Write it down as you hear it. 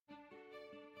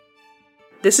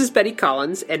This is Betty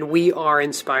Collins, and we are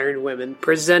Inspiring Women,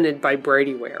 presented by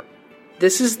Bradyware.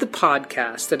 This is the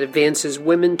podcast that advances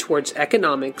women towards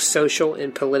economic, social,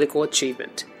 and political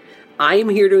achievement. I am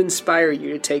here to inspire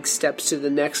you to take steps to the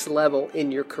next level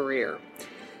in your career.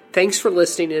 Thanks for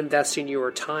listening and investing your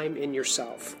time in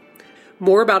yourself.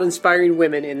 More about Inspiring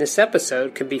Women in this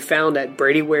episode can be found at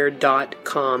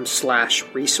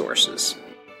bradyware.com/resources.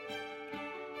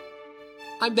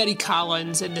 I'm Betty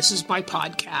Collins, and this is my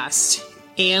podcast.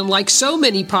 And like so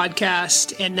many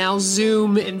podcasts, and now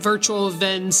Zoom and virtual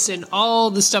events and all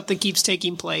the stuff that keeps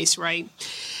taking place, right?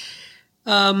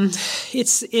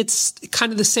 It's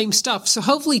kind of the same stuff. So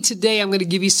hopefully today I'm going to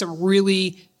give you some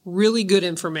really good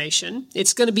information.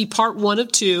 It's going to be part 1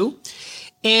 of 2,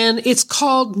 and it's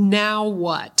called Now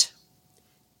What?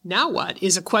 Now what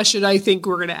is a question I think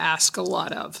we're going to ask a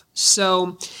lot of.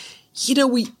 So,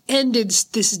 we ended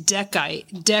this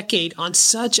decade on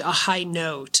such a high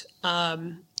note.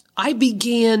 I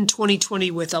began 2020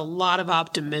 with a lot of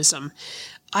optimism.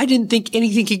 I didn't think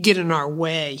anything could get in our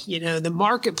way. The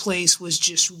marketplace was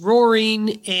just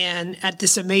roaring and at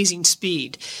this amazing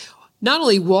speed. Not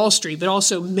only Wall Street, but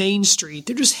also Main Street.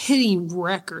 They're just hitting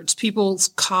records. People's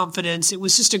confidence. It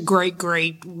was just a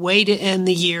great way to end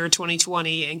the year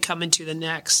 2020 and come into the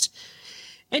next.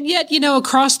 And yet,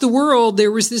 across the world,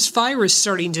 there was this virus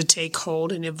starting to take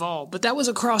hold and evolve. But that was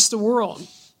across the world.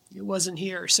 It wasn't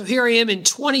here. So here I am in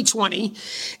 2020,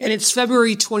 and it's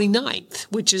February 29th,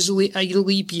 which is a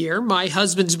leap year. My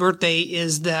husband's birthday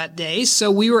is that day. So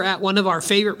we were at one of our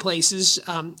favorite places,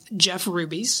 Jeff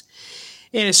Ruby's.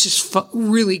 And it's just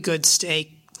really good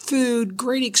steak, food,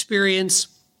 great experience,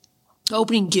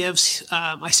 opening gifts.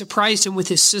 I surprised him with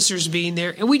his sisters being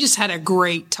there, and we just had a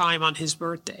great time on his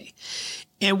birthday.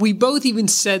 And we both even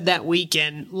said that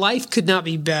weekend, life could not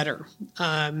be better.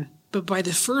 But by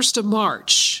the 1st of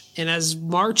March, and as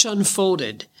March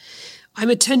unfolded, I'm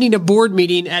attending a board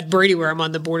meeting at Bradyware. I'm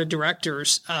on the board of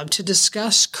directors to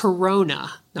discuss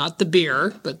Corona, not the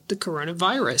beer, but the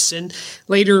coronavirus, and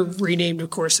later renamed,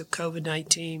 of course, of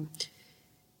COVID-19.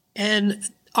 And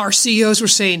our CEOs were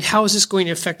saying, how is this going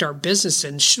to affect our business,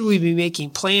 and should we be making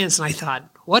plans? And I thought,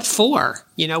 what for?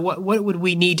 What would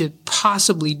we need to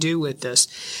possibly do with this?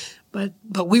 But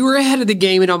we were ahead of the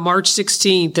game, and on March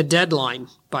 16th, the deadline,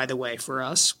 by the way, for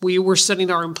us, we were sending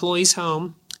our employees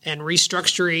home and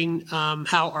restructuring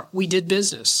how we did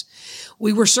business.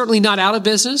 We were certainly not out of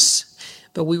business,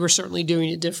 but we were certainly doing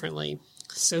it differently.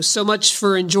 So much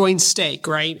for enjoying steak,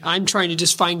 right? I'm trying to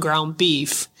just find ground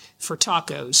beef for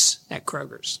tacos at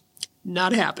Kroger's.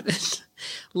 Not happening.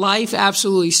 Life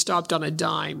absolutely stopped on a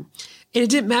dime. And it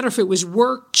didn't matter if it was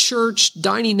work, church,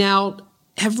 dining out,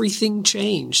 everything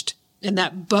changed. And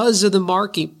that buzz of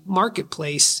the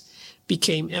marketplace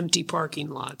became empty parking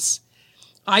lots.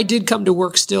 I did come to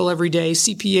work still every day.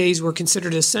 CPAs were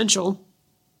considered essential.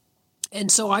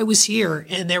 And so I was here,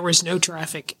 and there was no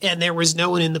traffic, and there was no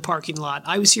one in the parking lot.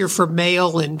 I was here for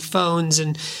mail and phones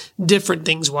and different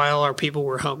things while our people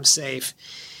were home safe.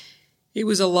 It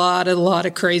was a lot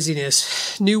of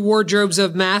craziness. New wardrobes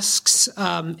of masks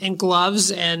and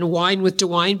gloves and wine with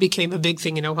DeWine became a big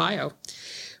thing in Ohio.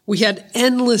 We had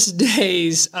endless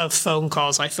days of phone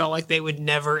calls. I felt like they would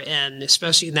never end,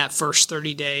 especially in that first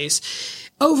 30 days.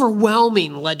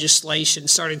 Overwhelming legislation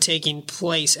started taking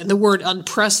place, and the word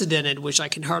unprecedented, which I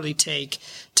can hardly take,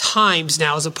 times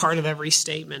now as a part of every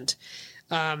statement.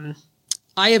 I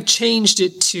have changed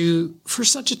it to, for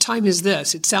such a time as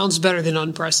this, it sounds better than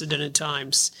unprecedented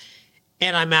times.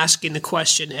 And I'm asking the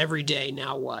question every day,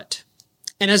 now what?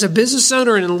 And as a business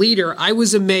owner and a leader, I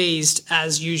was amazed,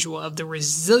 as usual, of the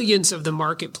resilience of the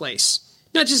marketplace,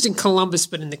 not just in Columbus,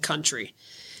 but in the country.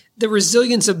 The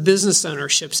resilience of business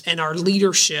ownerships and our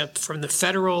leadership from the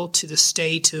federal to the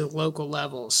state to the local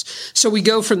levels. So we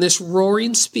go from this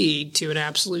roaring speed to an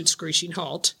absolute screeching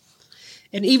halt.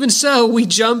 And even so, we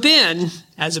jump in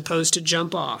as opposed to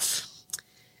jump off.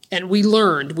 And we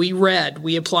learned, we read,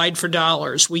 we applied for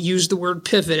dollars. We used the word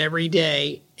pivot every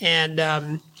day.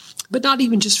 And, but not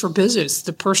even just for business,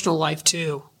 the personal life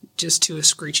too, just to a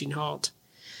screeching halt.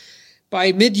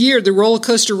 By mid-year, the roller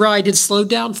coaster ride had slowed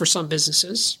down for some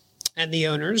businesses and the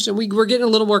owners, and we were getting a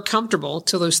little more comfortable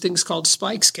till those things called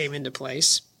spikes came into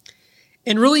place.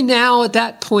 And really now at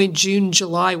that point, June,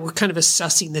 July, we're kind of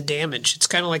assessing the damage. It's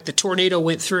kind of like the tornado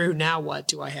went through. Now what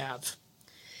do I have?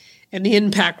 And the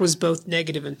impact was both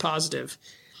negative and positive.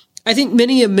 I think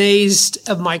many of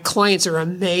my clients are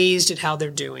amazed at how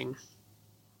they're doing.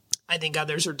 I think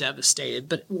others are devastated.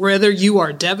 But whether you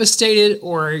are devastated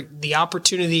or the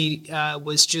opportunity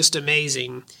was just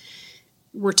amazing,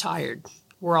 we're tired.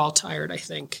 We're all tired, I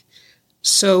think.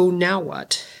 So now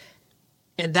what?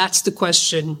 And that's the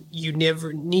question you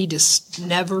never need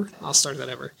to, I'll start that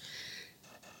ever.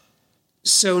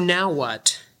 So now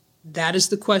what? That is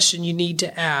the question you need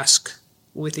to ask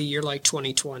with a year like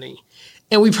 2020.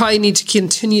 And we probably need to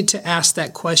continue to ask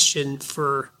that question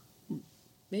for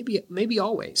maybe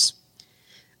always.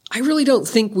 I really don't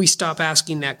think we stop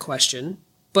asking that question.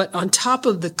 But on top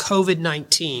of the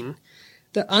COVID-19,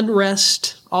 the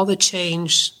unrest, all the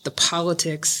change, the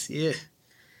politics,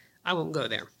 I won't go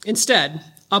there. Instead,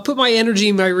 I'll put my energy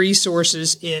and my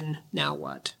resources in now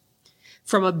what?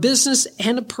 From a business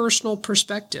and a personal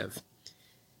perspective.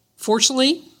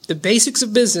 Fortunately, the basics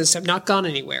of business have not gone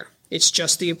anywhere. It's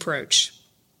just the approach.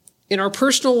 In our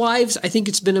personal lives, I think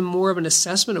it's been more of an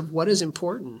assessment of what is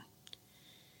important.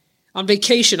 On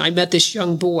vacation, I met this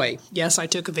young boy. Yes, I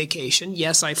took a vacation.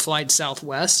 Yes, I flied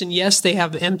Southwest. And yes, they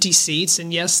have empty seats.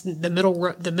 And yes, the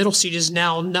middle seat is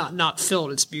now not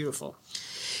filled. It's beautiful.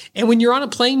 And when you're on a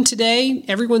plane today,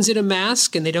 everyone's in a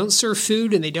mask and they don't serve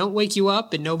food and they don't wake you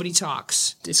up and nobody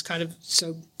talks. It's kind of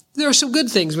so there are some good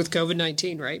things with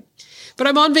COVID-19, right? But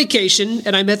I'm on vacation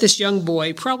and I met this young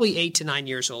boy, probably 8 to 9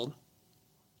 years old.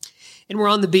 And we're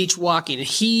on the beach walking and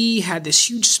he had this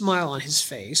huge smile on his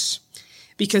face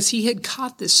because he had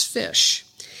caught this fish.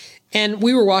 And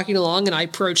we were walking along and I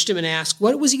approached him and asked,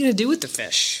 what was he going to do with the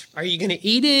fish? Are you going to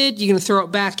eat it? You going to throw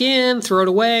it back in, throw it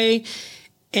away?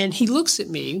 And he looks at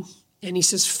me and he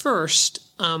says, first,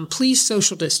 please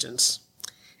social distance.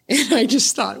 And I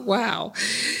just thought, wow.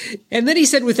 And then he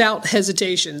said without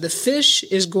hesitation, the fish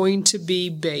is going to be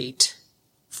bait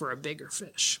for a bigger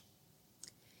fish.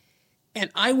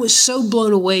 And I was so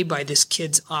blown away by this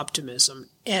kid's optimism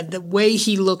and the way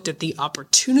he looked at the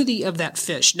opportunity of that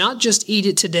fish, not just eat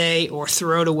it today or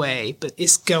throw it away, but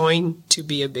it's going to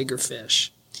be a bigger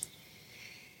fish.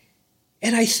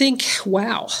 And I think,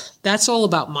 wow, that's all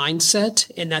about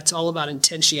mindset and that's all about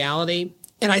intentionality.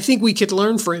 And I think we could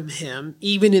learn from him,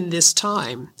 even in this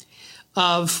time,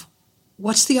 of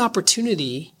what's the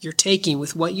opportunity you're taking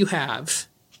with what you have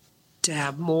to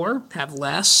have more, have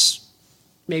less,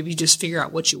 maybe just figure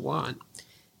out what you want.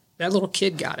 That little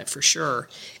kid got it for sure.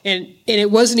 And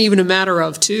it wasn't even a matter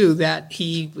of, too, that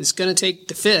he was going to take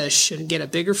the fish and get a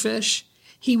bigger fish.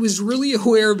 He was really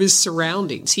aware of his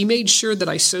surroundings. He made sure that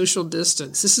I social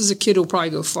distance. This is a kid who'll probably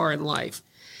go far in life.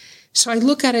 So I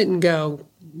look at it and go,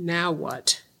 now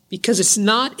what? Because it's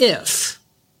not if,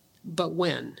 but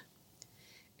when.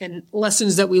 And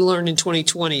lessons that we learned in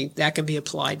 2020, that can be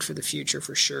applied for the future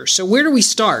for sure. So where do we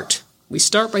start? We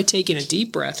start by taking a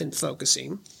deep breath and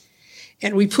focusing.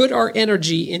 And we put our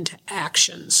energy into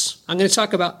actions. I'm going to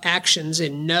talk about actions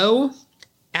in know,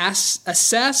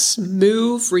 assess,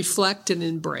 move, reflect, and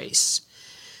embrace.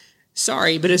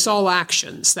 Sorry, but it's all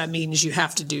actions. That means you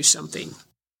have to do something.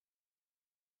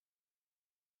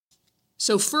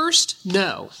 So first,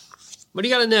 know. What do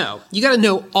you got to know? You got to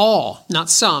know all, not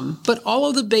some, but all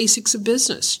of the basics of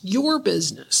business, your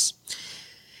business.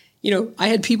 You know, I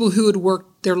had people who had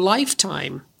worked their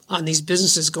lifetime on these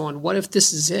businesses going, what if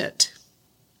this is it?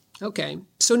 Okay,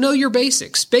 so know your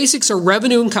basics. Basics are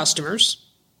revenue and customers.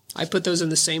 I put those in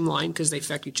the same line because they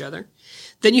affect each other.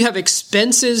 Then you have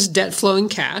expenses, debt flow, and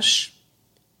cash.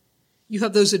 You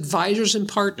have those advisors and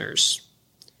partners.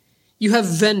 You have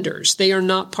vendors. They are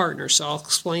not partners, so I'll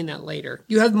explain that later.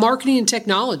 You have marketing and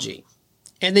technology.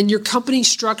 And then your company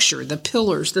structure, the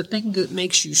pillars, the thing that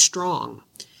makes you strong.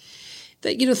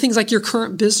 That, you know, things like your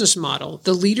current business model,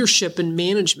 the leadership and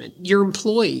management, your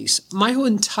employees. My whole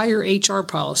entire HR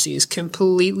policy is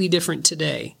completely different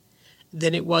today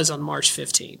than it was on March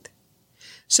 15th.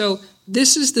 So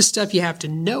this is the stuff you have to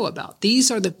know about.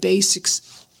 These are the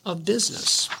basics of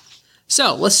business.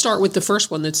 So let's start with the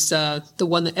first one that's the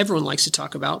one that everyone likes to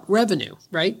talk about, revenue,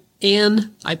 right?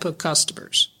 And I put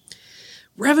customers.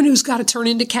 Revenue's got to turn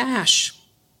into cash.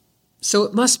 So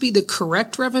it must be the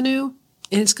correct revenue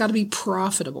and it's got to be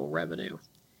profitable revenue,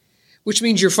 which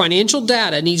means your financial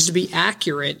data needs to be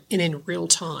accurate and in real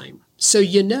time. So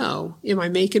you know, am I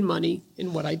making money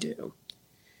in what I do?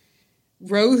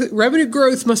 Revenue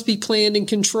growth must be planned and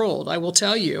controlled. I will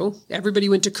tell you, everybody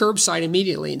went to curbside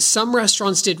immediately, and some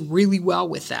restaurants did really well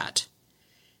with that.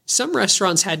 Some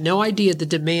restaurants had no idea the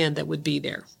demand that would be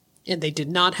there, and they did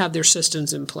not have their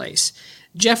systems in place.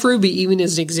 Jeff Ruby, even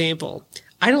as an example,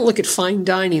 I don't look at fine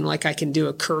dining like I can do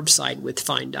a curbside with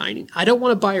fine dining. I don't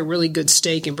want to buy a really good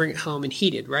steak and bring it home and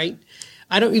heat it, right?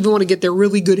 I don't even want to get their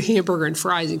really good hamburger and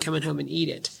fries and come home and eat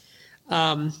it.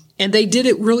 And they did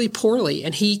it really poorly.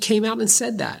 And he came out and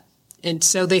said that. And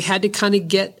so they had to kind of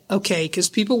get, okay, because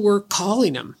people were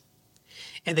calling them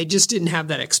and they just didn't have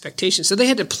that expectation. So they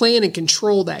had to plan and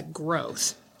control that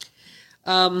growth.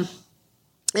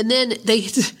 And then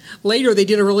later they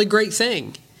did a really great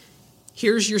thing.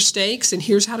 Here's your steaks and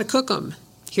here's how to cook them.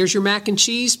 Here's your mac and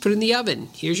cheese, put it in the oven.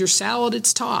 Here's your salad,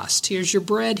 it's tossed. Here's your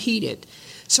bread, heat it.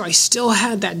 So I still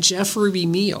had that Jeff Ruby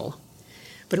meal,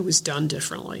 but it was done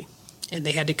differently. And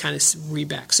they had to kind of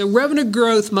reback. So revenue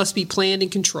growth must be planned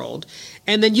and controlled.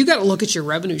 And then you got to look at your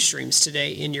revenue streams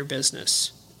today in your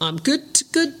business. Good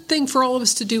thing for all of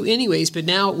us to do anyways, but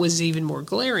now it was even more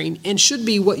glaring and should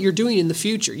be what you're doing in the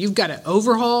future. You've got to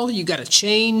overhaul, you got to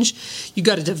change, you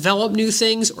got to develop new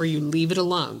things, or you leave it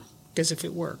alone, because if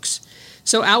it works.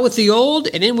 So out with the old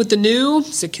and in with the new.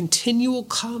 It's a continual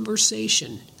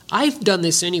conversation. I've done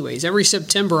this anyways. Every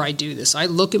September I do this. I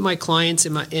look at my clients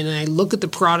and I look at the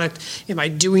product. Am I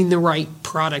doing the right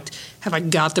product? Have I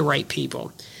got the right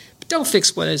people? But don't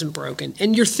fix what isn't broken.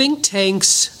 And your think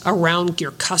tanks around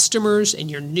your customers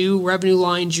and your new revenue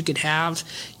lines you could have,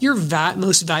 your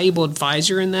most valuable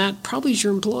advisor in that probably is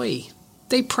your employee.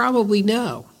 They probably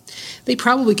know. They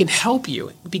probably can help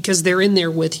you because they're in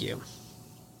there with you.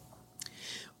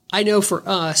 I know for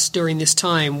us during this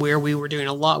time where we were doing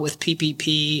a lot with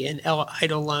PPP and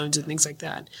EIDL loans and things like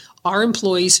that, our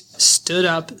employees stood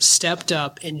up, stepped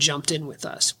up, and jumped in with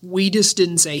us. We just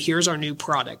didn't say, here's our new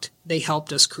product. They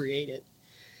helped us create it.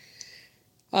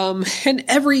 And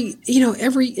every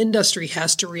industry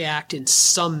has to react in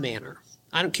some manner.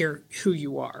 I don't care who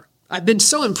you are. I've been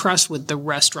so impressed with the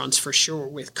restaurants for sure,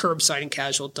 with curbside and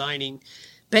casual dining.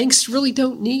 Banks really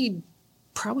don't need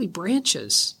probably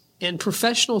branches. And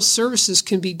professional services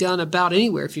can be done about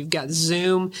anywhere if you've got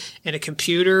Zoom and a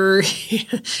computer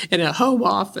and a home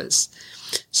office.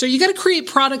 So you got to create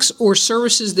products or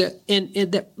services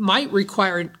that might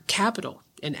require capital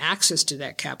and access to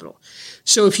that capital.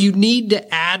 So if you need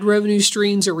to add revenue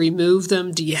streams or remove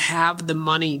them, do you have the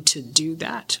money to do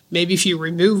that? Maybe if you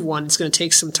remove one, it's going to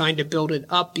take some time to build it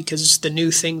up because it's the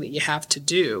new thing that you have to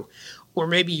do. Or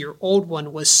maybe your old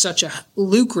one was such a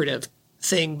lucrative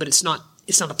thing, but it's not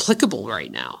applicable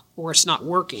right now, or it's not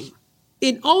working.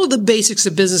 In all of the basics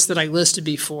of business that I listed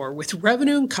before, with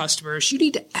revenue and customers, you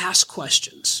need to ask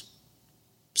questions.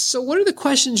 So what are the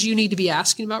questions you need to be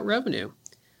asking about revenue?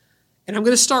 And I'm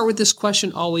going to start with this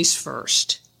question always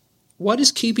first. What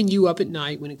is keeping you up at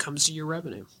night when it comes to your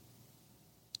revenue?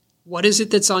 What is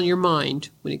it that's on your mind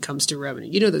when it comes to revenue?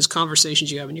 You know those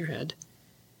conversations you have in your head.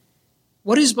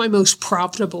 What is my most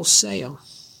profitable sale?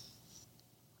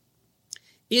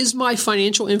 Is my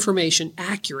financial information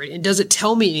accurate, and does it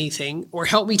tell me anything or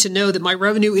help me to know that my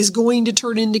revenue is going to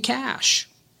turn into cash?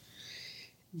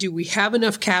 Do we have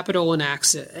enough capital and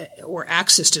access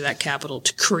to that capital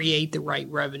to create the right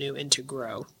revenue and to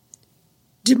grow?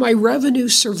 Did my revenue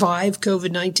survive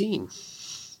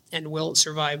COVID-19? And will it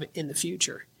survive in the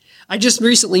future? I just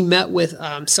recently met with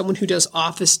someone who does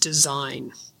office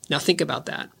design. Now think about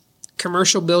that.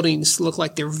 Commercial buildings look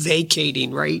like they're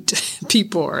vacating, right?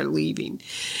 People are leaving.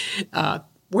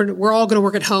 We're all going to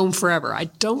work at home forever. I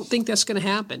don't think that's going to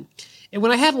happen. And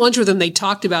when I had lunch with them, they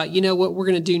talked about, what we're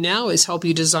going to do now is help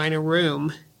you design a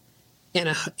room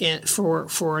for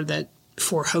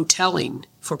hoteling,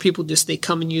 for people they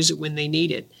come and use it when they need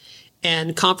it.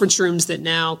 And conference rooms that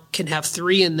now can have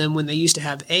 3 in them when they used to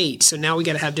have 8. So now we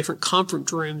got to have different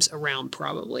conference rooms around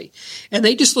probably. And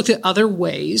they just looked at other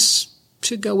ways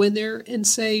to go in there and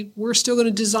say, we're still going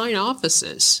to design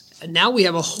offices. And now we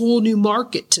have a whole new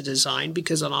market to design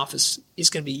because an office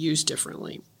is going to be used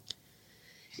differently.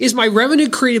 Is my revenue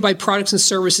created by products and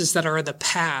services that are the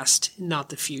past, not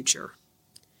the future?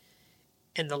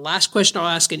 And the last question I'll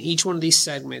ask in each one of these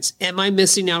segments, am I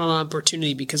missing out on an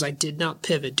opportunity because I did not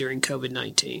pivot during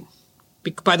COVID-19?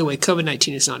 By the way,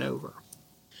 COVID-19 is not over.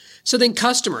 So then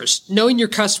customers, knowing your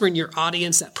customer and your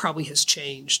audience, that probably has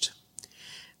changed.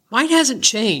 Mine hasn't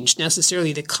changed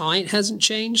necessarily. The client hasn't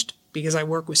changed because I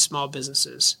work with small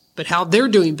businesses. But how they're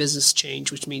doing business change,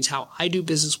 which means how I do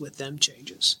business with them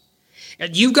changes.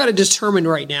 And you've got to determine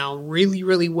right now really,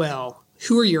 really well,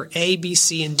 who are your A, B,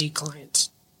 C, and D clients.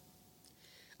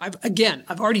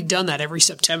 I've already done that every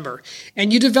September.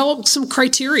 And you develop some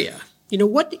criteria.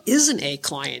 What is an A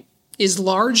client? Is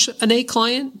large an A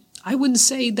client? I wouldn't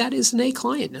say that is an A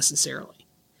client necessarily.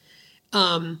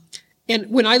 And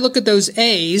when I look at those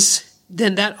A's,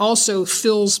 then that also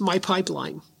fills my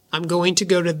pipeline. I'm going to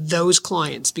go to those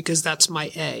clients because that's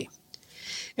my A.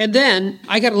 And then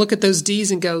I got to look at those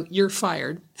D's and go, you're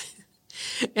fired.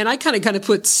 And I kind of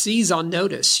put C's on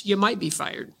notice. You might be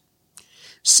fired.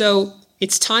 So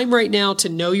it's time right now to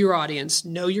know your audience,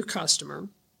 know your customer.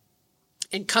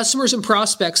 And customers and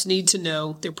prospects need to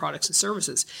know their products and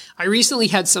services. I recently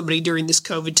had somebody during this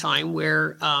COVID time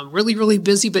where really, really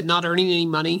busy but not earning any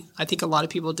money. I think a lot of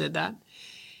people did that.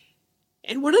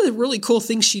 And one of the really cool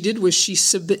things she did was she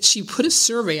put a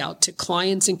survey out to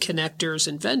clients and connectors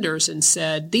and vendors and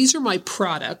said, these are my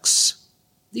products.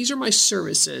 These are my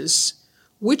services.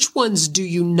 Which ones do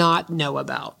you not know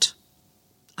about?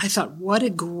 I thought, what a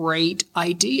great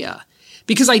idea.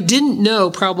 Because I didn't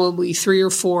know probably 3 or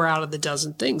 4 out of the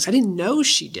dozen things. I didn't know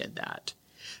she did that.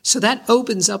 So that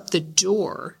opens up the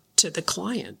door to the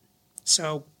client.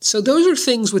 So those are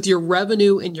things with your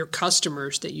revenue and your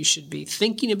customers that you should be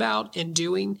thinking about and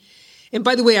doing. And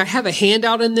by the way, I have a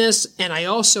handout in this, and I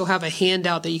also have a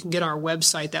handout that you can get on our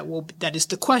website that is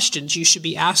the questions you should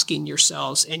be asking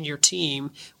yourselves and your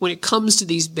team when it comes to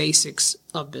these basics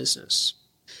of business.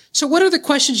 So what are the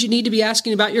questions you need to be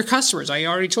asking about your customers? I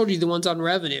already told you the ones on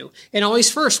revenue. And always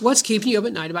first, what's keeping you up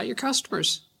at night about your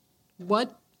customers?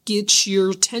 What gets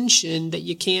your attention that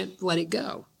you can't let it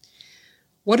go?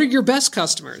 What are your best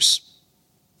customers?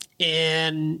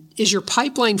 And is your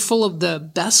pipeline full of the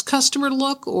best customer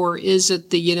look, or is it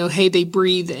the, hey, they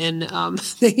breathe and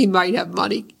they might have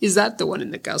money? Is that the one in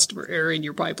the customer area in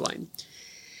your pipeline?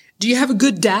 Do you have a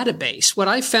good database? What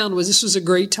I found was this was a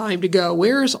great time to go,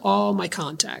 where's all my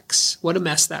contacts? What a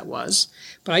mess that was.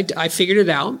 But I figured it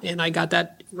out, and I got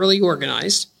that really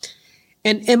organized.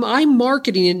 And am I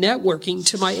marketing and networking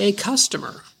to my A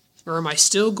customer? Or am I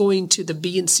still going to the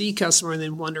B and C customer and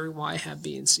then wondering why I have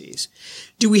B and Cs?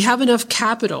 Do we have enough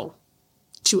capital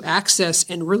to access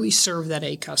and really serve that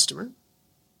A customer?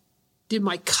 Did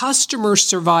my customers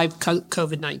survive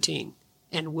COVID-19?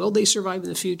 And will they survive in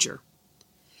the future?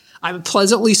 I'm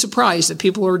pleasantly surprised that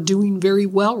people are doing very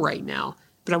well right now.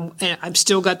 But I'm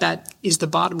still got that, is the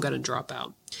bottom going to drop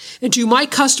out? And do my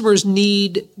customers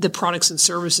need the products and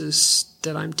services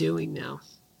that I'm doing now?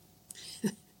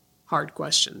 Hard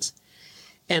questions.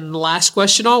 And the last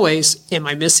question always, am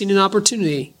I missing an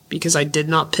opportunity because I did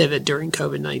not pivot during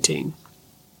COVID-19?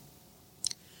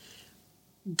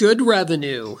 Good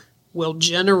revenue will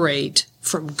generate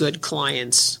from good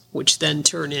clients, which then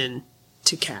turn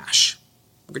into cash.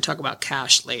 We're going to talk about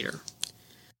cash later.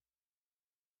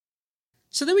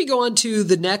 So then we go on to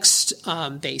the next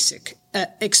basic.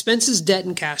 Expenses, debt,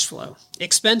 and cash flow.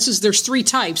 Expenses, there's 3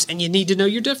 types, and you need to know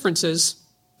your differences.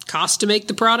 Cost to make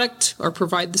the product or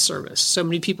provide the service. So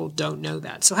many people don't know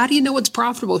that. So how do you know what's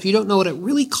profitable if you don't know what it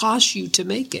really costs you to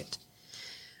make it?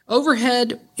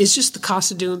 Overhead is just the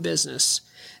cost of doing business.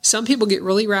 Some people get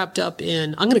really wrapped up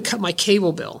in, I'm going to cut my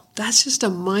cable bill. That's just a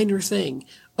minor thing.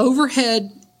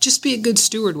 Overhead, just be a good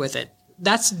steward with it.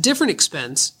 That's a different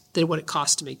expense than what it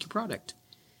costs to make your product.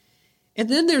 And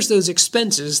then there's those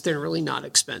expenses. They're really not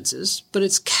expenses, but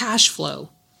it's cash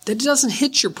flow. That doesn't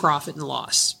hit your profit and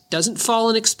loss. Doesn't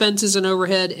fall in expenses and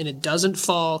overhead, and it doesn't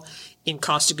fall in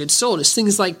cost of goods sold. It's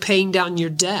things like paying down your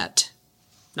debt,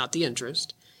 not the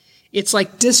interest. It's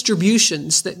like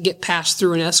distributions that get passed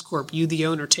through an S-corp. You, the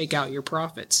owner, take out your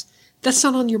profits. That's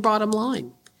not on your bottom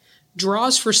line.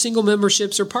 Draws for single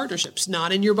memberships or partnerships,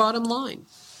 not in your bottom line.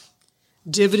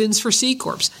 Dividends for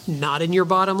C-corps, not in your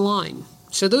bottom line.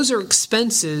 So those are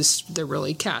expenses. They're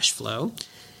really cash flow.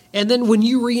 And then when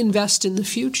you reinvest in the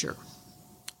future.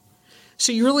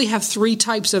 So you really have 3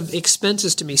 types of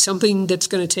expenses to me. Something that's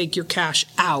going to take your cash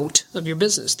out of your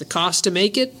business. The cost to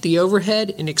make it, the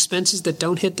overhead, and expenses that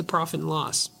don't hit the profit and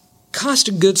loss. Cost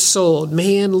of goods sold.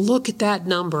 Man, look at that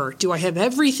number. Do I have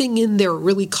everything in there it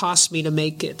really costs me to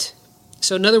make it?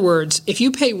 So in other words, if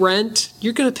you pay rent,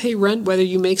 you're going to pay rent whether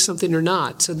you make something or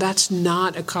not. So that's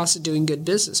not a cost of doing good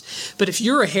business. But if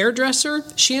you're a hairdresser,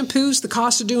 shampoo's the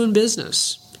cost of doing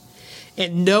business.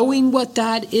 And knowing what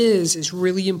that is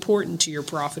really important to your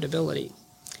profitability.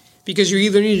 Because you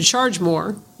either need to charge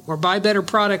more or buy better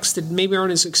products that maybe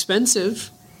aren't as expensive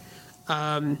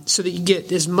so that you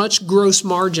get as much gross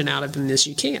margin out of them as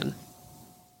you can.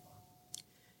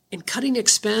 And cutting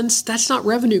expense, that's not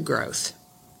revenue growth.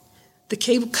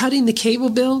 Cutting the cable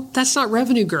bill, that's not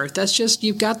revenue growth. That's just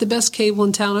you've got the best cable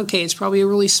in town. Okay, it's probably a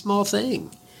really small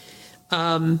thing.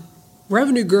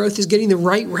 Revenue growth is getting the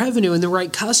right revenue and the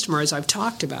right customer, as I've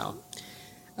talked about.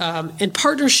 And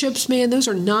partnerships, man, those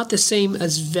are not the same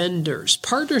as vendors.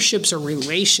 Partnerships are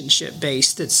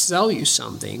relationship-based that sell you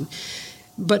something,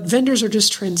 but vendors are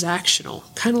just transactional,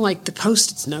 kind of like the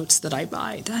Post-it notes that I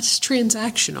buy. That's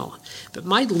transactional. But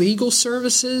my legal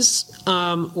services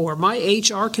or my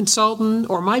HR consultant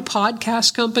or my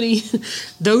podcast company,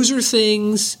 those are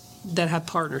things that have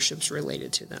partnerships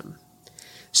related to them.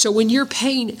 So when you're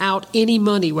paying out any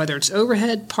money, whether it's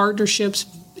overhead, partnerships,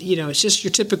 it's just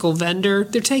your typical vendor,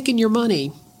 they're taking your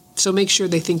money. So make sure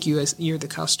they think you're the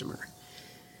customer.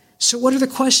 So what are the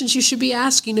questions you should be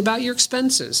asking about your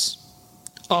expenses?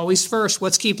 Always first,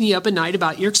 what's keeping you up at night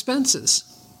about your expenses?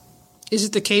 Is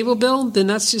it the cable bill? Then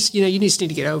that's just, you just need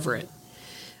to get over it.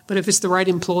 But if it's the right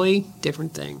employee,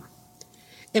 different thing.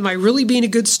 Am I really being a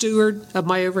good steward of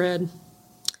my overhead?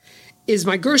 Is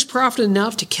my gross profit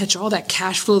enough to catch all that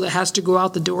cash flow that has to go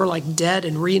out the door, like debt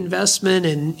and reinvestment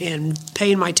and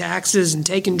paying my taxes and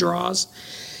taking draws?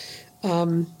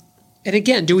 And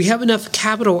again, do we have enough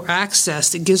capital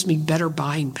access that gives me better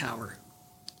buying power?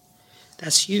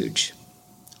 That's huge.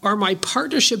 Are my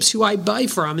partnerships who I buy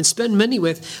from and spend money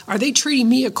with, are they treating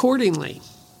me accordingly?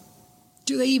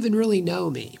 Do they even really know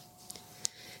me?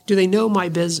 Do they know my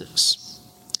business?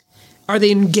 Are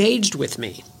they engaged with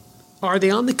me? Are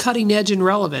they on the cutting edge and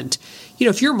relevant?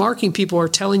 If your marketing people are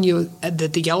telling you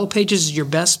that the Yellow Pages is your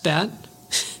best bet,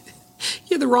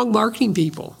 you're the wrong marketing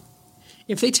people.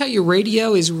 If they tell you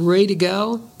radio is ready to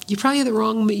go, you probably have the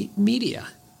wrong media.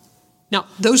 Now,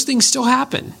 those things still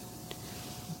happen,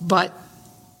 but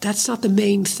that's not the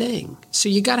main thing. So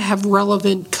you got to have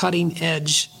relevant, cutting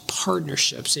edge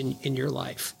partnerships in your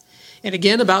life. And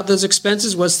again, about those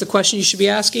expenses, what's the question you should be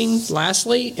asking?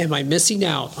 Lastly, am I missing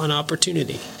out on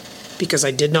opportunity because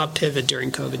I did not pivot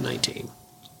during COVID-19?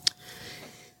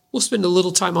 We'll spend a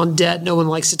little time on debt. No one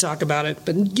likes to talk about it,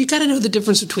 but you got to know the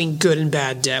difference between good and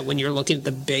bad debt when you're looking at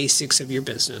the basics of your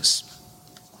business.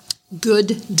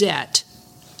 Good debt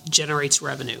generates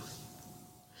revenue.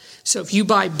 So if you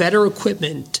buy better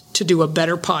equipment to do a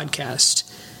better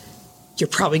podcast, you're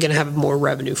probably going to have more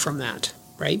revenue from that,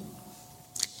 right?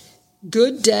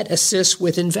 Good debt assists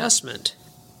with investment.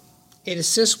 It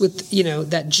assists with,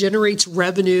 that generates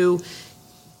revenue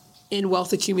in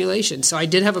wealth accumulation. So I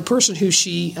did have a person who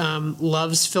she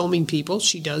loves filming people.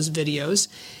 She does videos.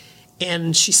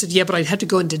 And she said, yeah, but I'd have to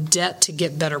go into debt to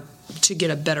get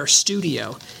a better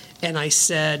studio. And I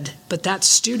said, but that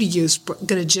studio is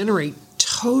going to generate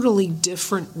totally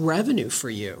different revenue for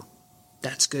you.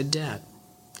 That's good debt.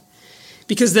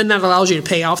 Because then that allows you to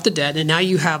pay off the debt, and now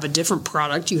you have a different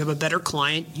product, you have a better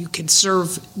client, you can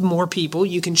serve more people,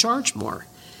 you can charge more.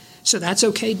 So that's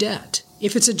okay debt.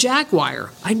 If it's a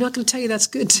Jaguar, I'm not going to tell you that's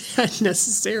good debt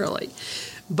necessarily.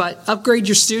 But upgrade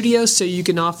your studio so you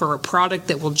can offer a product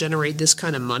that will generate this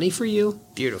kind of money for you.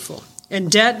 Beautiful. And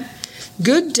debt,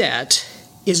 good debt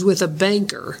is with a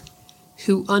banker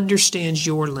who understands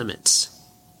your limits.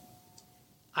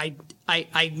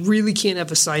 I really can't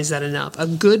emphasize that enough. A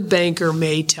good banker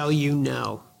may tell you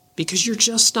no because you're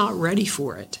just not ready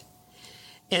for it.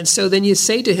 And so then you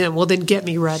say to him, well, then get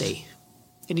me ready.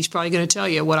 And he's probably going to tell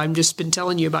you what I've just been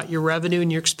telling you about your revenue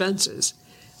and your expenses.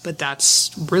 But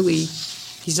that's really,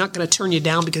 he's not going to turn you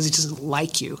down because he doesn't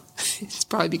like you. It's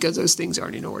probably because those things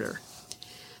aren't in order.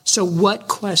 So what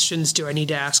questions do I need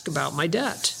to ask about my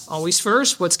debt? Always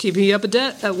first, what's keeping me up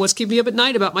at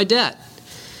night about my debt?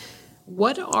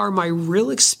 What are my real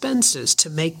expenses to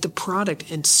make the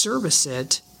product and service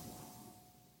it?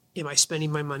 Am I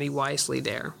spending my money wisely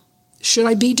there? Should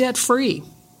I be debt-free?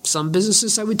 Some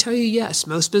businesses I would tell you yes.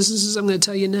 Most businesses I'm going to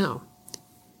tell you no.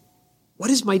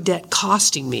 What is my debt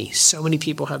costing me? So many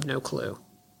people have no clue.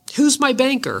 Who's my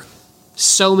banker?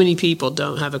 So many people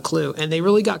don't have a clue. And they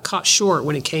really got caught short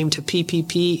when it came to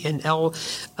PPP and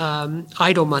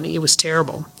idle money. It was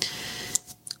terrible.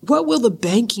 What will the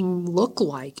banking look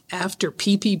like after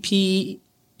PPP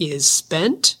is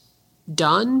spent,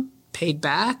 done, paid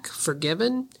back,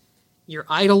 forgiven? Your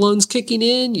idle loan's kicking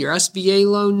in, your SBA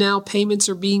loan now payments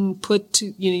are being put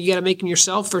to, you got to make them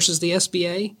yourself versus the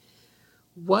SBA.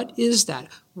 What is that?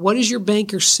 What is your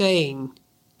banker saying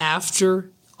after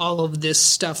all of this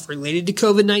stuff related to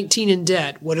COVID-19 and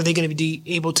debt? What are they going to be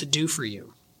able to do for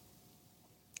you?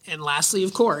 And lastly,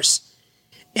 of course,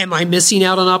 am I missing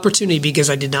out on opportunity because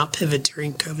I did not pivot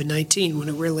during COVID-19 when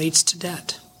it relates to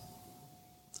debt?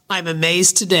 I'm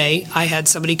amazed today. I had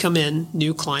somebody come in,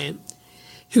 new client,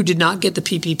 who did not get the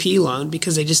PPP loan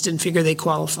because they just didn't figure they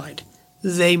qualified.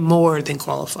 They more than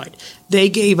qualified. They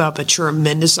gave up a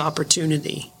tremendous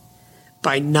opportunity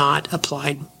by not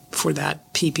applying for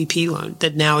that PPP loan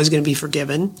that now is going to be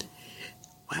forgiven.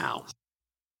 Wow.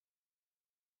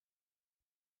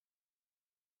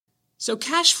 So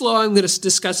cash flow, I'm going to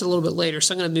discuss a little bit later,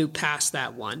 so I'm going to move past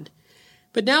that one.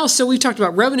 But now, so we've talked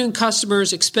about revenue and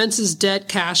customers, expenses, debt,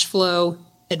 cash flow.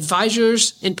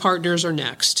 Advisors and partners are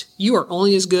next. You are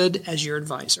only as good as your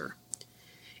advisor.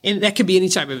 And that could be any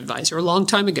type of advisor. A long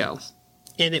time ago,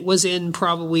 and it was in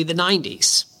probably the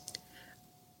 90s.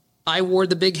 I wore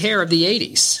the big hair of the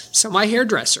 80s. So my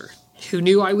hairdresser, who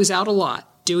knew I was out a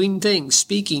lot, doing things,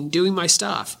 speaking, doing my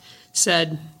stuff,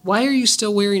 said, why are you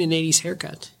still wearing an 80s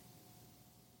haircut?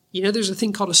 There's a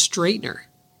thing called a straightener,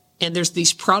 and there's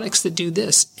these products that do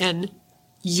this, and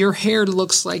your hair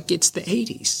looks like it's the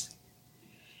 80s.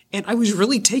 And I was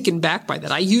really taken back by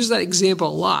that. I use that example a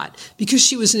lot because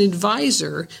she was an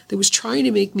advisor that was trying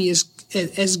to make me as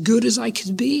good as I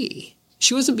could be.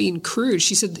 She wasn't being crude.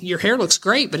 She said, your hair looks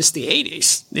great, but it's the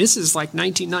 80s. This is like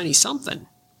 1990 something.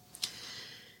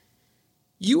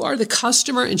 You are the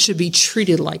customer and should be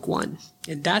treated like one.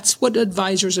 And that's what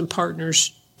advisors and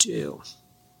partners do.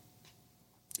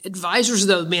 Advisors,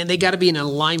 though, man, they got to be in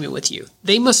alignment with you.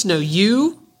 They must know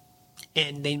you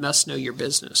and they must know your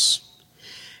business.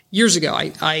 Years ago,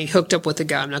 I hooked up with a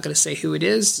guy. I'm not going to say who it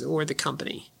is or the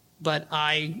company, but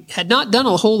I had not done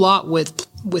a whole lot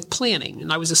with planning.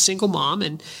 And I was a single mom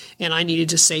and I needed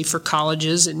to save for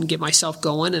colleges and get myself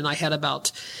going. And I had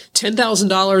about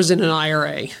 $10,000 in an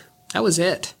IRA. That was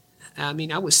it. I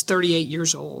mean, I was 38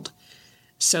 years old.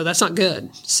 So that's not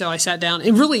good. So I sat down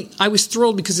and really I was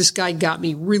thrilled because this guy got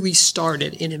me really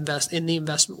started in the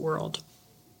investment world.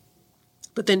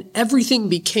 But then everything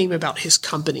became about his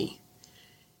company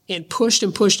and pushed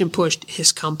and pushed and pushed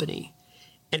his company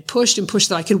and pushed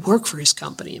that I could work for his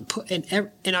company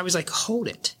and I was like, hold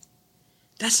it.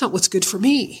 That's not what's good for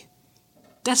me.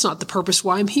 That's not the purpose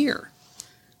why I'm here.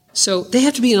 So they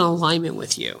have to be in alignment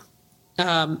with you.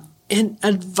 And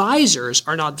advisors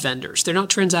are not vendors. They're not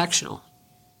transactional.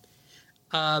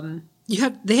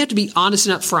 They have to be honest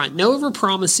and upfront. No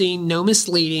overpromising, no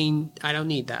misleading. I don't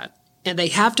need that. And they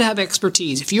have to have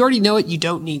expertise. If you already know it, you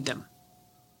don't need them.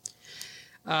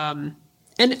 And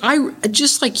I,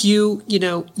 just like you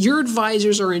know, your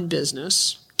advisors are in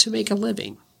business to make a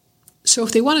living. So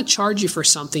if they want to charge you for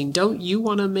something, don't you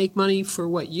want to make money for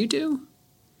what you do?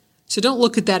 So don't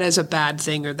look at that as a bad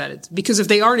thing or that it's, because if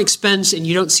they are an expense and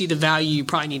you don't see the value, you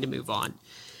probably need to move on.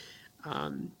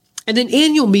 And then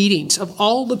annual meetings of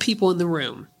all the people in the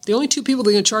room. The only two people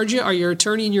that are going to charge you are your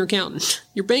attorney and your accountant.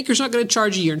 Your banker's not going to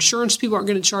charge you. Your insurance people aren't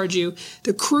going to charge you.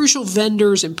 The crucial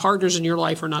vendors and partners in your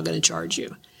life are not going to charge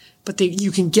you. But you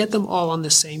can get them all on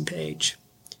the same page.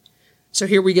 So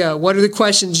here we go. What are the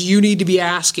questions you need to be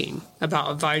asking about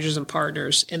advisors and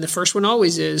partners? And the first one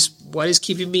always is, what is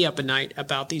keeping me up at night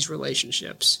about these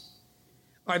relationships?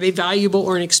 Are they valuable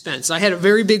or an expense? I had a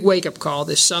very big wake-up call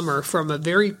this summer from a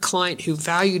very client who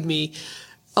valued me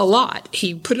a lot.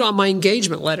 He put it on my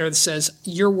engagement letter that says,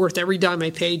 you're worth every dime I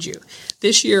paid you.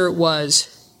 This year it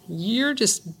was, you're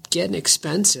just getting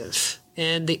expensive.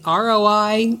 And the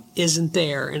ROI isn't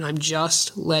there, and I'm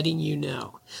just letting you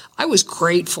know. I was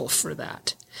grateful for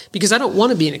that because I don't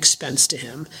want to be an expense to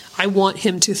him. I want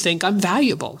him to think I'm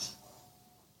valuable.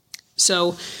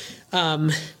 So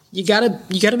you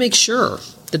gotta make sure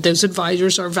that those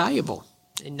advisors are valuable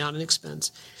and not an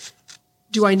expense.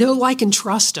 Do I know, like, and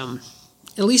trust them?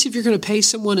 At least if you're going to pay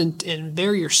someone and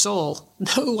bare your soul,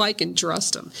 know, like, and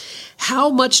trust them. How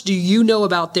much do you know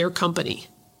about their company?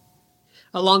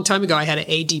 A long time ago, I had an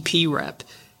ADP rep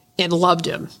and loved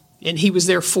him. And he was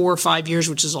there 4 or 5 years,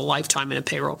 which is a lifetime in a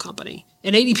payroll company.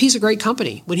 And ADP is a great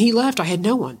company. When he left, I had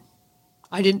no one.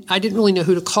 I didn't really know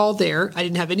who to call there. I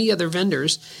didn't have any other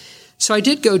vendors. So I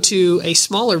did go to a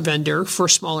smaller vendor for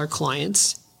smaller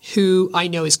clients who I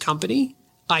know his company.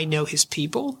 I know his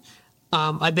people.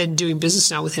 I've been doing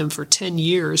business now with him for 10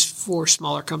 years for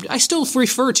smaller companies. I still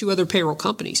refer to other payroll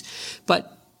companies,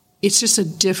 but it's just a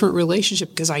different relationship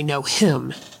because I know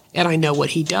him and I know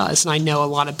what he does and I know a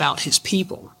lot about his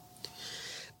people.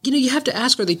 You know, you have to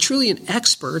ask, are they truly an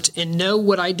expert and know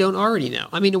what I don't already know?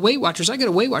 I mean, a Weight Watchers, I go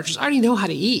to Weight Watchers, I already know how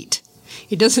to eat.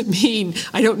 It doesn't mean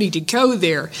I don't need to go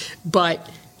there, but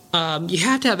you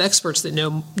have to have experts that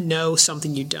know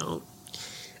something you don't.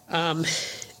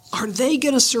 Are they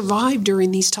going to survive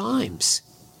during these times?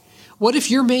 What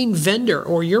if your main vendor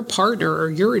or your partner or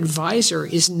your advisor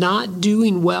is not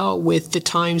doing well with the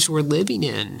times we're living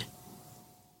in?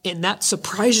 And that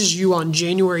surprises you on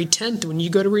January 10th when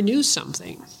you go to renew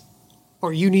something,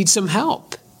 or you need some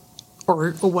help,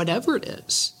 or whatever it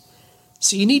is.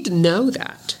 So you need to know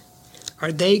that.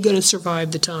 Are they going to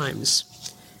survive the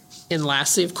times? And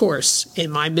lastly, of course,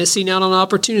 am I missing out on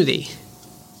opportunity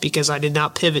because I did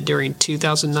not pivot during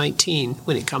 2019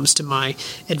 when it comes to my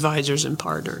advisors and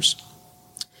partners?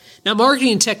 Now,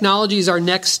 marketing and technology is our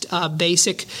next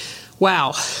basic.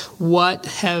 Wow,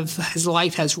 his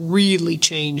life has really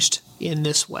changed in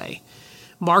this way.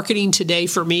 Marketing today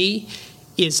for me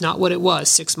is not what it was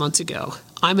 6 months ago.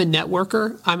 I'm a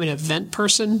networker. I'm an event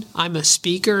person. I'm a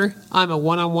speaker. I'm a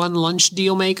one-on-one lunch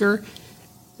deal maker.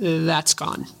 That's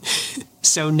gone.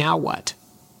 So now what?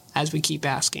 as we keep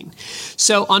asking.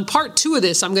 So on part 2 of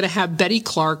this, I'm going to have Betty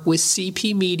Clark with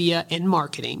CP Media and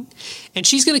Marketing. And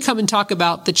she's going to come and talk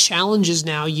about the challenges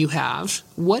now you have.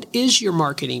 What is your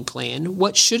marketing plan?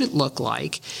 What should it look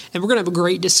like? And we're going to have a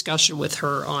great discussion with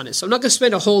her on it. So I'm not going to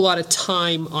spend a whole lot of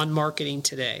time on marketing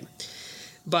today.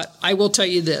 But I will tell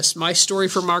you this, my story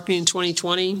for marketing in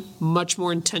 2020, much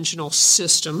more intentional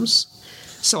systems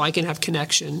so I can have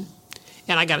connection.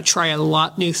 And I got to try a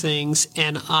lot new things,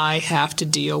 and I have to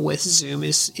deal with Zoom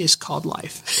is called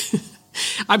life.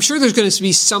 I'm sure there's going to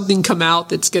be something come out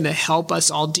that's going to help us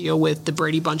all deal with the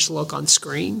Brady Bunch look on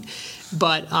screen.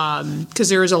 But because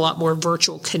there is a lot more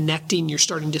virtual connecting, you're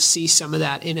starting to see some of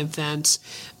that in events.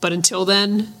 But until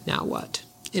then, now what?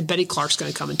 And Betty Clark's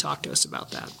going to come and talk to us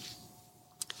about that.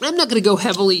 I'm not going to go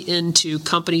heavily into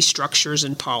company structures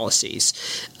and policies.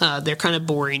 They're kind of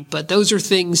boring, but those are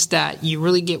things that you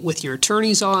really get with your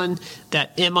attorneys on,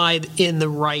 that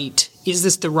is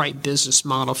this the right business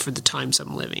model for the times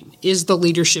I'm living? Is the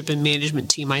leadership and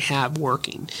management team I have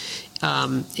working?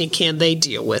 And can they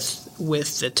deal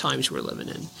with the times we're living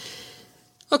in?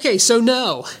 Okay, so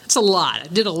no, it's a lot.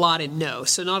 I did a lot in no,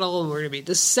 so not all of them are going to be.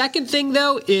 The second thing,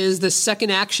 though, is the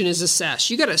second action is assess.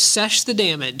 You got to assess the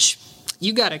damage.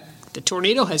 The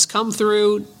tornado has come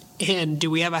through, and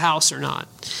do we have a house or not?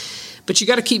 But you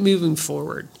got to keep moving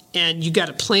forward, and you got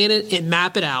to plan it and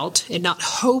map it out and not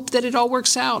hope that it all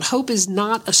works out. Hope is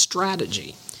not a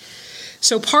strategy.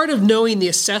 So part of knowing the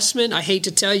assessment, I hate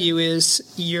to tell you,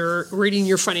 is you're reading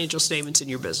your financial statements in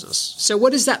your business. So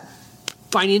what is that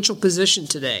financial position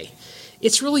today?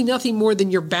 It's really nothing more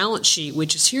than your balance sheet,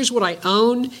 which is here's what I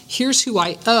own, here's who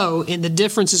I owe, and the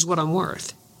difference is what I'm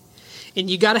worth. And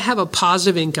you got to have a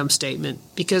positive income statement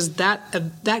because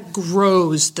that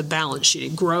grows the balance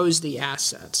sheet. It grows the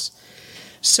assets.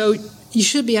 So you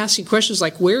should be asking questions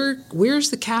like, where's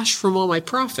the cash from all my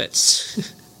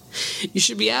profits? You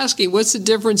should be asking, what's the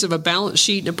difference of a balance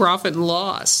sheet and a profit and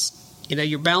loss?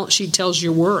 Your balance sheet tells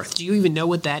your worth. Do you even know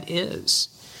what that is?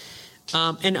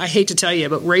 And I hate to tell you,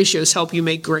 but ratios help you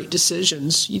make great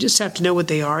decisions. You just have to know what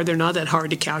they are. They're not that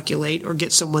hard to calculate or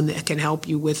get someone that can help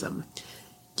you with them.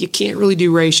 You can't really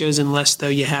do ratios unless, though,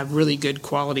 you have really good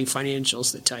quality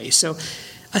financials that tell you. So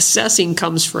assessing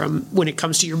comes from when it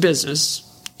comes to your business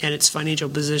and its financial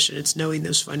position. It's knowing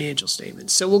those financial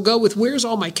statements. So we'll go with where's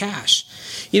all my cash?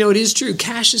 It is true.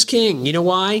 Cash is king. You know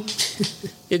why?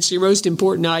 It's your most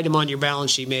important item on your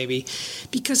balance sheet, maybe,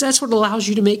 because that's what allows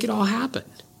you to make it all happen.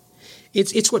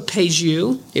 It's what pays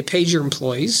you. It pays your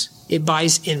employees. It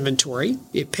buys inventory.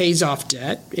 It pays off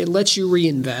debt. It lets you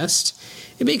reinvest.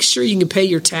 It makes sure you can pay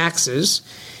your taxes.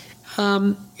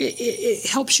 It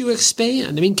helps you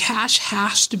expand. Cash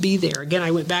has to be there. Again, I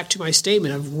went back to my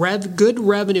statement of good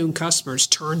revenue and customers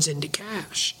turns into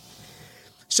cash.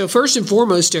 So first and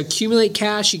foremost, to accumulate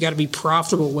cash, you got to be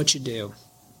profitable at what you do.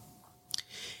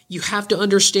 You have to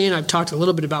understand, I've talked a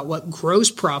little bit about what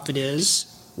gross profit is,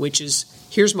 which is,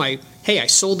 I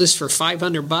sold this for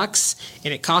 $500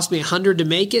 and it cost me $100 to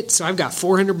make it, so I've got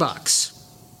 $400.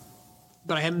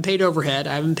 But I haven't paid overhead,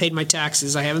 I haven't paid my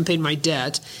taxes, I haven't paid my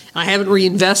debt, I haven't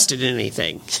reinvested in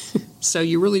anything. So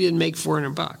you really didn't make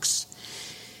 $400.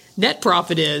 Net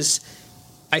profit is,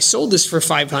 I sold this for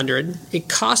 $500, it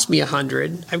cost me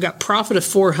 $100, I've got profit of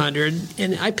 $400,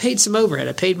 and I paid some overhead.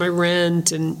 I paid my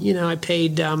rent, and I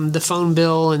paid the phone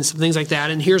bill and some things like that,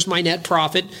 and here's my net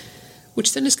profit,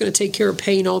 which then is going to take care of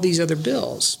paying all these other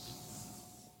bills.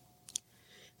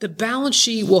 The balance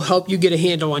sheet will help you get a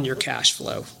handle on your cash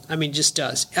flow. It just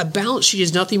does. A balance sheet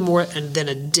is nothing more than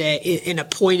a day in a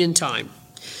point in time.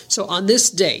 So on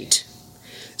this date,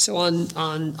 on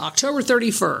October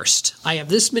 31st, I have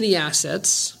this many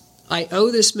assets, I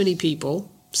owe this many people,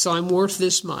 so I'm worth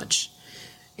this much.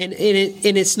 And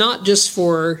it's not just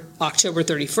for October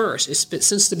 31st. It's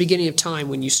since the beginning of time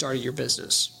when you started your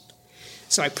business.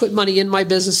 So I put money in my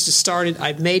business to start it.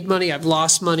 I've made money. I've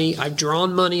lost money. I've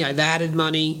drawn money. I've added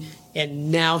money.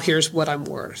 And now here's what I'm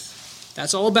worth.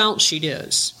 That's all a balance sheet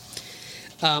is.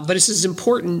 But this is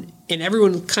important, and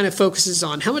everyone kind of focuses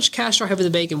on how much cash do I have in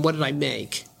the bank and what did I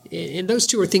make? And those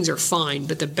two things are fine,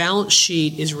 but the balance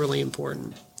sheet is really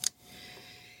important.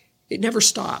 It never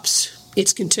stops.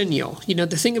 It's continual. The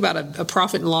thing about a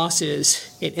profit and loss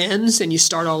is it ends and you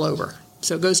start all over.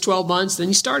 So it goes 12 months, then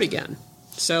you start again.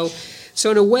 So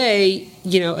in a way,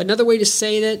 another way to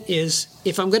say that is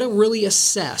if I'm going to really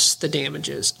assess the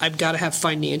damages, I've got to have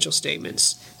financial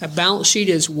statements. A balance sheet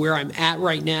is where I'm at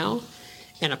right now,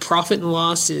 and a profit and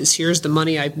loss is here's the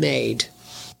money I've made.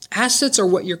 Assets are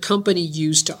what your company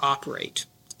used to operate,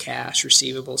 cash,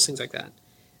 receivables, things like that.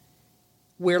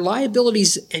 Where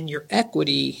liabilities and your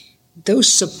equity,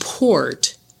 those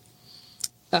support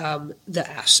the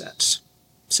assets.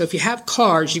 So if you have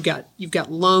cars, you've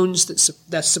got loans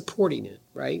that's supporting it,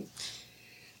 right?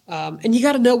 And you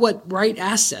got to know what right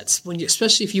assets,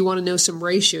 especially if you want to know some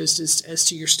ratios as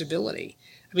to your stability.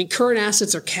 I mean, current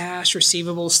assets are cash,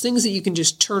 receivables, things that you can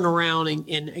just turn around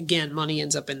and again, money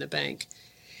ends up in the bank.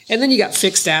 And then you got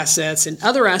fixed assets, and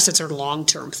other assets are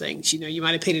long-term things. You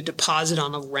might have paid a deposit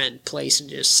on a rent place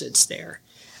and it just sits there.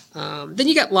 Then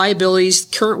you got liabilities.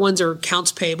 Current ones are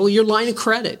accounts payable. Your line of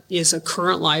credit is a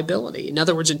current liability. In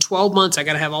other words, in 12 months, I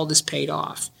got to have all this paid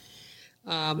off.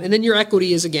 And then your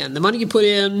equity is, again, the money you put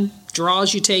in,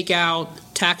 draws you take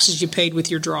out, taxes you paid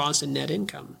with your draws, and net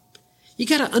income. You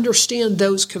got to understand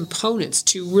those components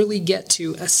to really get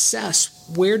to assess,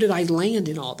 where did I land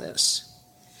in all this?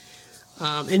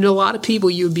 And a lot of people,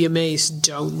 you would be amazed,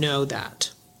 don't know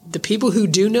that. The people who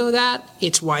do know that,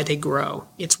 it's why they grow.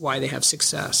 It's why they have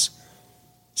success.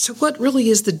 So what really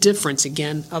is the difference,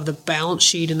 again, of the balance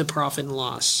sheet and the profit and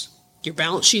loss? Your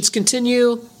balance sheets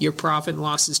continue, your profit and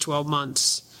loss is 12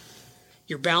 months.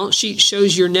 Your balance sheet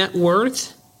shows your net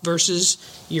worth versus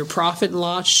your profit and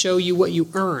loss show you what you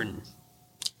earn.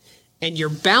 And your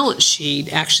balance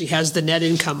sheet actually has the net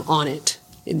income on it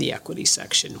in the equity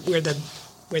section, where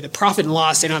the profit and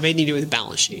loss, they don't have anything to do with the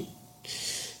balance sheet.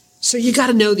 So you got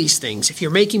to know these things. If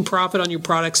you're making profit on your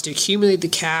products, to accumulate the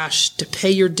cash, to pay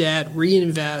your debt,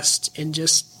 reinvest, and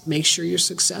just make sure you're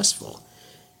successful.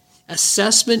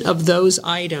 Assessment of those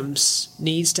items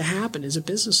needs to happen as a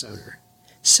business owner.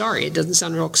 Sorry, it doesn't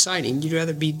sound real exciting. You'd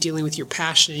rather be dealing with your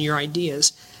passion and your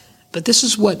ideas. But this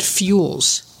is what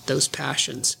fuels those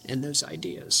passions and those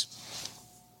ideas.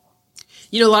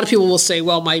 A lot of people will say,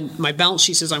 well, my balance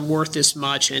sheet says I'm worth this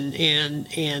much,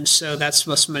 and so that's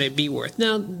what's going to be worth.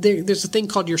 Now, there's a thing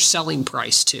called your selling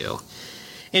price, too.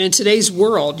 And in today's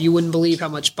world, you wouldn't believe how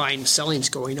much buying and selling is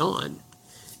going on.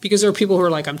 Because there are people who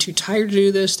are like, I'm too tired to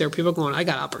do this. There are people going, I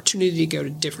got opportunity to go to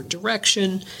a different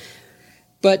direction.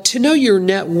 But to know your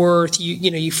net worth,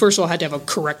 you first of all had to have a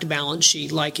correct balance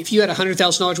sheet. Like if you had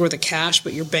 $100,000 worth of cash,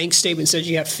 but your bank statement says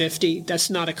you have 50, that's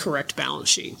not a correct balance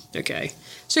sheet. Okay,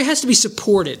 so it has to be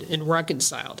supported and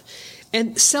reconciled.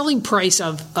 And selling price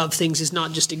of things is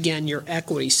not just, again, your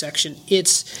equity section.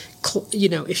 It's,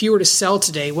 if you were to sell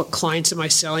today, what clients am I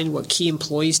selling? What key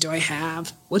employees do I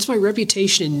have? What's my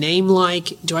reputation and name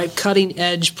like? Do I have cutting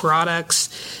edge products?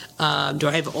 Do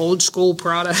I have old school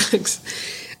products?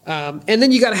 And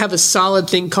then you got to have a solid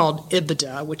thing called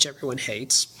EBITDA, which everyone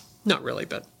hates. Not really,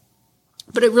 but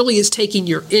it really is taking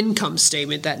your income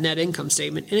statement, that net income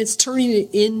statement, and it's turning it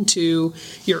into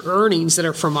your earnings that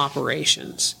are from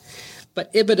operations.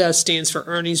 But EBITDA stands for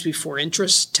earnings before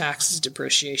interest, taxes,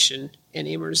 depreciation, and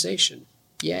amortization.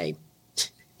 Yay.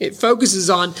 It focuses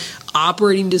on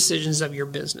operating decisions of your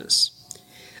business.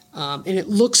 And it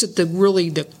looks at the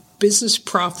business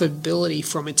profitability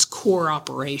from its core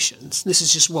operations. This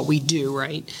is just what we do,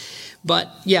 right?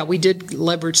 But yeah, we did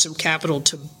leverage some capital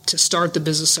to start the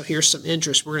business, so here's some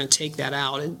interest. We're going to take that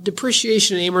out. And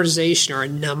depreciation and amortization are a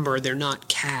number. They're not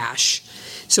cash.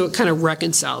 So it kind of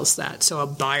reconciles that so a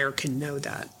buyer can know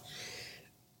that.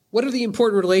 What are the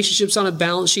important relationships on a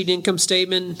balance sheet income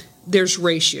statement? There's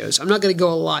ratios. I'm not going to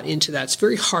go a lot into that. It's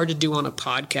very hard to do on a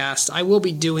podcast. I will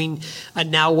be doing a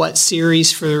Now What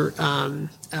series for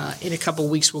in a couple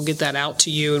of weeks. We'll get that out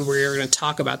to you, and we're going to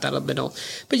talk about that a little.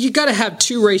 But you've got to have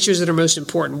two ratios that are most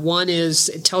important. One is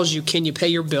it tells you, can you pay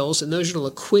your bills? And those are the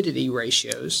liquidity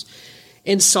ratios.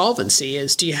 And solvency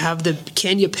is,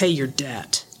 can you pay your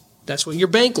debt? That's what your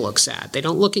bank looks at. They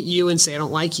don't look at you and say, I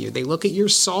don't like you. They look at your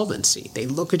solvency. They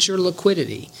look at your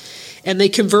liquidity. And they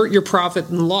convert your profit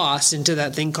and loss into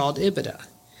that thing called EBITDA.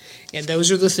 And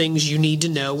those are the things you need to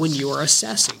know when you are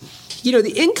assessing.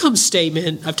 The income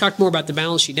statement, I've talked more about the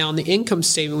balance sheet now. On the income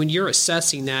statement, when you're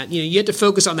assessing that, you have to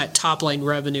focus on that top line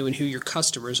revenue and who your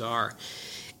customers are.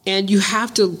 And you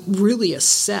have to really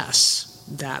assess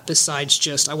that besides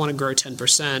just, I want to grow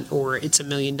 10%, or it's $1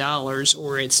 million,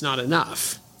 or it's not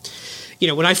enough.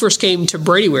 When I first came to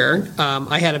Bradyware,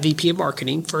 I had a VP of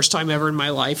marketing, first time ever in my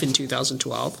life in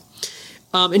 2012.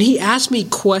 And he asked me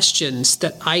questions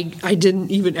that I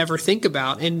didn't even ever think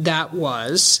about. And that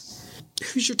was,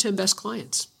 who's your 10 best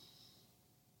clients?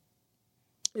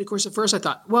 And of course, at first I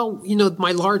thought, well,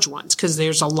 my large ones, because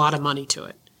there's a lot of money to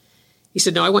it. He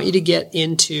said, no, I want you to get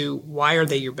into why are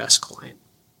they your best client?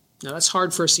 Now, that's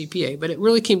hard for a CPA, but it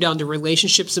really came down to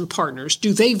relationships and partners.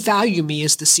 Do they value me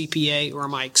as the CPA or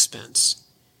my expense?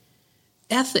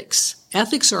 Ethics.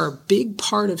 Ethics are a big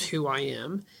part of who I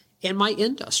am and my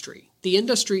industry. The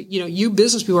industry, you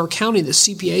business people are counting that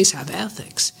CPAs have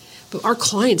ethics. But our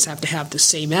clients have to have the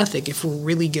same ethic if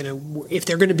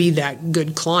they're going to be that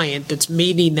good client that's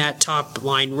meeting that top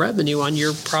line revenue on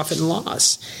your profit and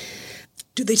loss.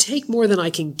 Do they take more than I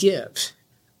can give?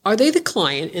 Are they the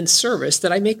client and service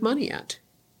that I make money at?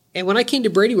 And when I came to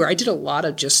Bradyware, I did a lot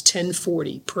of just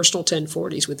 1040, personal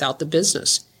 1040s without the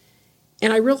business.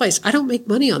 And I realized I don't make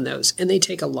money on those. And they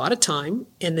take a lot of time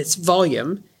and it's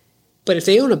volume. But if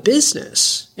they own a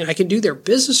business and I can do their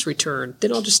business return,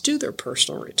 then I'll just do their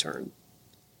personal return.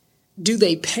 Do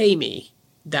they pay me?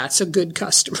 That's a good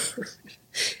customer.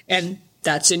 And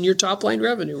that's in your top line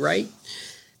revenue, right?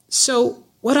 So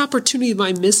what opportunity am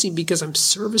I missing because I'm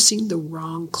servicing the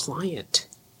wrong client?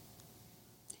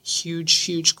 Huge,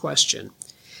 huge question.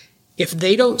 If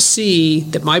they don't see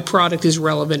that my product is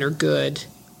relevant or good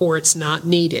or it's not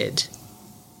needed,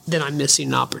 then I'm missing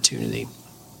an opportunity.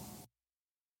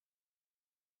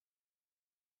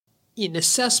 In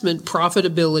assessment,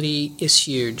 profitability is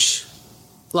huge.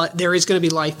 There is going to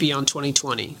be life beyond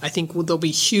 2020. I think there'll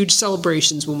be huge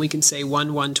celebrations when we can say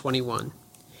 1/1/21.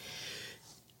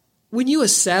 When you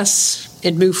assess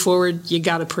and move forward, you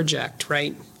got to project,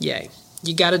 right? Yay.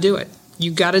 You got to do it.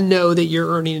 You got to know that you're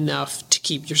earning enough to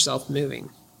keep yourself moving.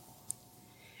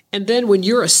 And then when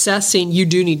you're assessing, you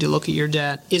do need to look at your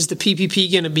debt. Is the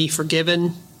PPP going to be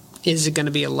forgiven? Is it going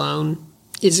to be a loan?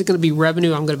 Is it going to be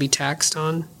revenue I'm going to be taxed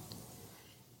on?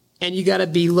 And you got to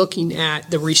be looking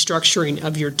at the restructuring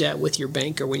of your debt with your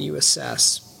banker when you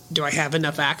assess. Do I have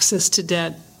enough access to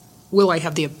debt? Will I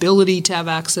have the ability to have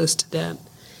access to debt?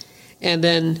 And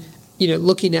then,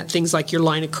 looking at things like your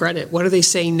line of credit. What are they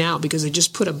saying now? Because they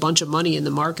just put a bunch of money in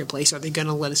the marketplace. Are they going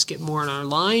to let us get more on our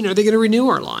line? Are they going to renew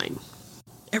our line?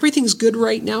 Everything's good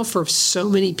right now for so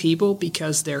many people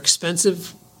because their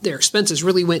expenses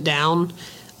really went down.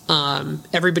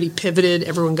 Everybody pivoted.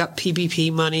 Everyone got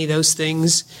PPP money, those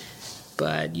things.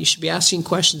 But you should be asking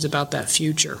questions about that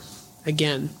future.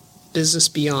 Again, business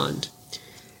beyond.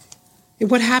 And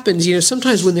what happens,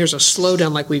 sometimes when there's a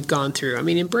slowdown like we've gone through. I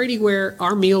mean, in Bradyware,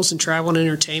 our meals and travel and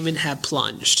entertainment have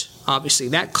plunged. Obviously,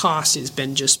 that cost has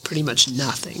been just pretty much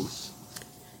nothing.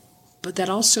 But that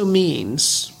also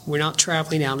means we're not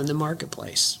traveling out in the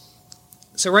marketplace.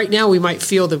 So right now we might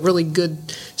feel the really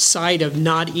good side of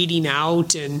not eating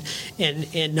out and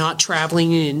not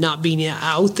traveling and not being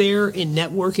out there and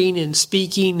networking and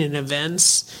speaking and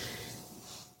events.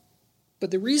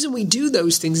 But the reason we do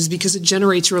those things is because it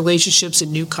generates relationships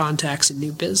and new contacts and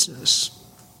new business.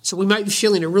 So we might be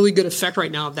feeling a really good effect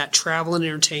right now of that travel and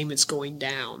entertainment's going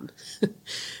down.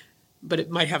 But it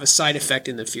might have a side effect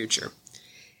in the future.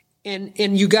 And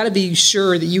you got to be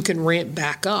sure that you can ramp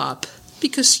back up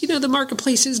because, the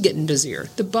marketplace is getting busier.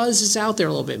 The buzz is out there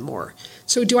a little bit more.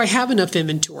 So do I have enough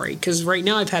inventory? Because right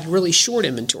now I've had really short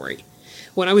inventory.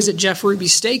 When I was at Jeff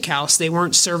Ruby's Steakhouse, they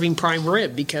weren't serving prime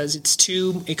rib because it's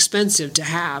too expensive to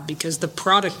have because the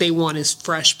product they want is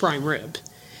fresh prime rib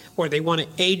or they want it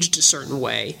aged a certain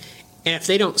way. And if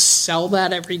they don't sell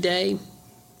that every day,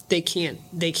 they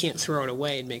can't throw it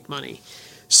away and make money.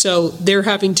 So they're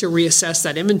having to reassess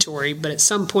that inventory, but at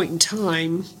some point in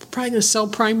time, we're probably going to sell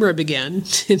prime rib again,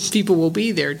 and people will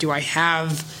be there. Do I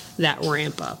have that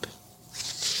ramp up?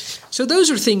 So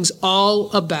those are things all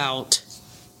about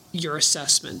your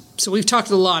assessment. So we've talked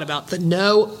a lot about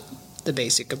the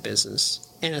basic of business,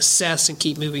 and assess and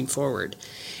keep moving forward.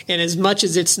 And as much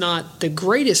as it's not the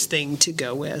greatest thing to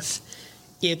go with,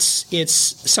 it's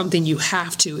something you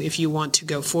have to if you want to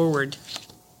go forward.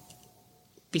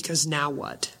 Because now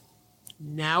what?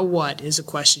 Now what is a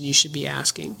question you should be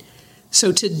asking.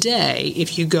 So today,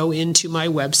 if you go into my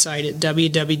website at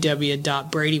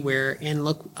www.bradyware and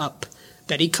look up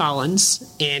Betty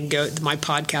Collins and my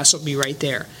podcast will be right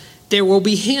there. There will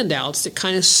be handouts that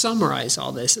kind of summarize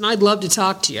all this. And I'd love to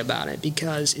talk to you about it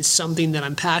because it's something that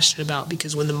I'm passionate about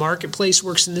because when the marketplace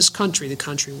works in this country, the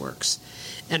country works.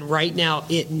 And right now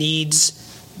it needs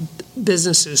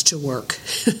businesses to work.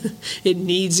 It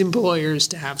needs employers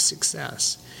to have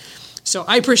success. So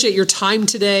I appreciate your time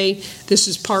today. This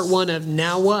is part 1 of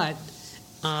Now What?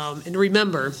 And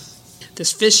remember,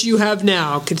 this fish you have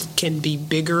now can be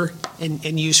bigger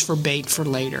and used for bait for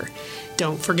later.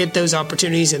 Don't forget those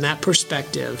opportunities and that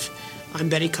perspective. I'm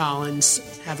Betty Collins.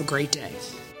 Have a great day.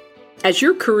 As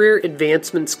your career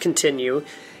advancements continue,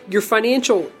 your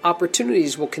financial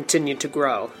opportunities will continue to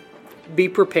grow. Be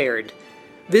prepared.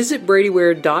 Visit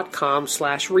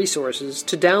bradyware.com/resources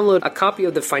to download a copy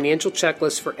of the financial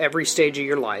checklist for every stage of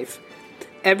your life.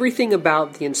 Everything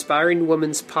about the Inspiring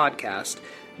Woman's podcast,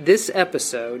 this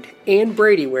episode, and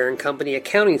Bradyware & Company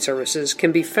accounting services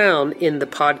can be found in the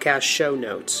podcast show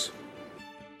notes.